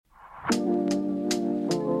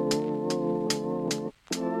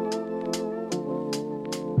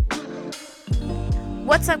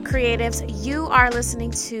What's up, creatives? You are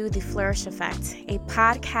listening to The Flourish Effect, a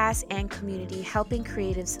podcast and community helping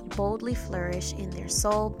creatives boldly flourish in their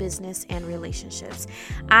soul, business, and relationships.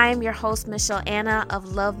 I am your host, Michelle Anna of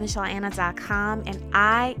lovemichelleanna.com, and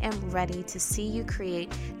I am ready to see you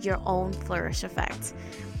create your own Flourish Effect.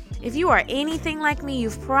 If you are anything like me,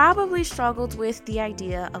 you've probably struggled with the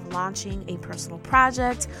idea of launching a personal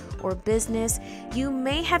project or business. You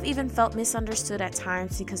may have even felt misunderstood at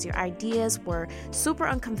times because your ideas were super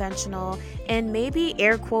unconventional and maybe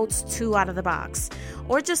air quotes too out of the box.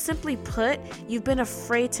 Or just simply put, you've been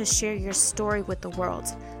afraid to share your story with the world.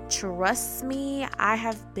 Trust me, I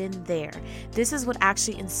have been there. This is what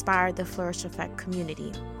actually inspired the Flourish Effect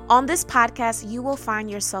community. On this podcast, you will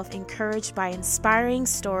find yourself encouraged by inspiring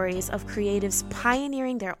stories of creatives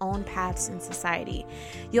pioneering their own paths in society.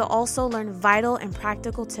 You'll also learn vital and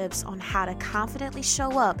practical tips on how to confidently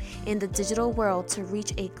show up in the digital world to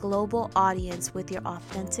reach a global audience with your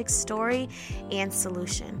authentic story and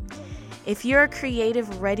solution. If you're a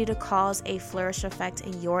creative ready to cause a flourish effect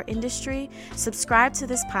in your industry, subscribe to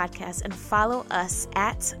this podcast and follow us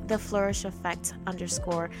at @theflourisheffect_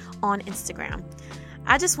 on Instagram.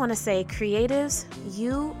 I just want to say, creatives,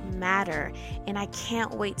 you matter, and I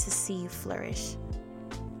can't wait to see you flourish.